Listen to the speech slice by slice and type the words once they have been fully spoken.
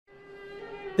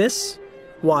This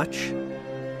watch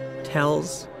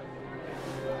tells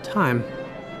time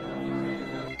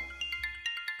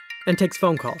and takes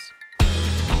phone calls.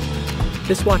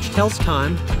 This watch tells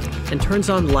time and turns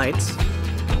on lights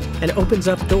and opens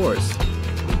up doors.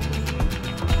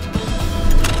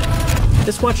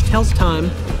 This watch tells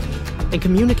time and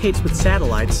communicates with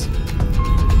satellites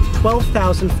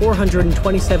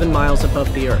 12,427 miles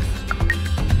above the Earth.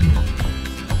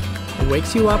 It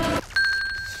wakes you up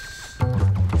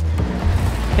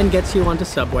and gets you onto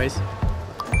subways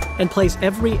and plays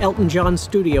every Elton John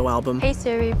studio album Hey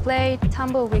Siri, play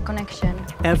Tumbleweed Connection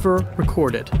ever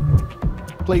recorded.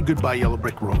 Play Goodbye Yellow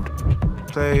Brick Road.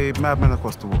 Play Madman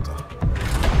Across the Water.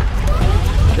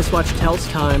 This watch tells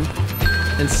time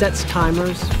and sets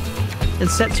timers and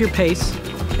sets your pace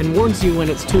and warns you when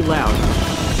it's too loud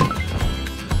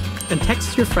and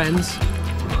texts your friends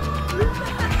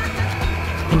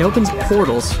and opens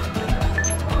portals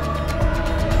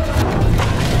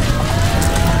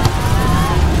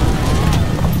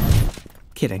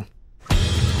kidding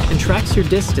and tracks your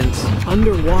distance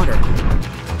underwater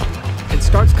and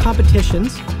starts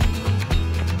competitions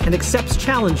and accepts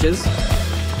challenges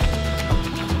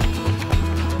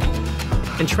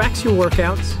and tracks your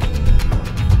workouts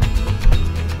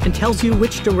and tells you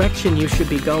which direction you should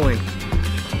be going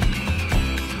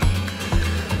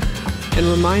and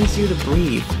reminds you to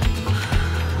breathe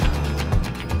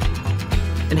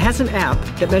and has an app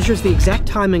that measures the exact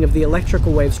timing of the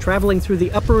electrical waves traveling through the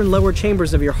upper and lower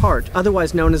chambers of your heart,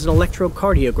 otherwise known as an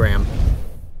electrocardiogram.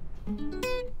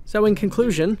 So in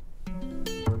conclusion,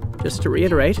 just to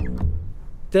reiterate,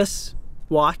 this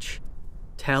watch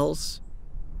tells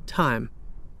time,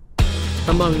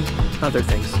 among other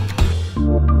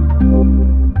things.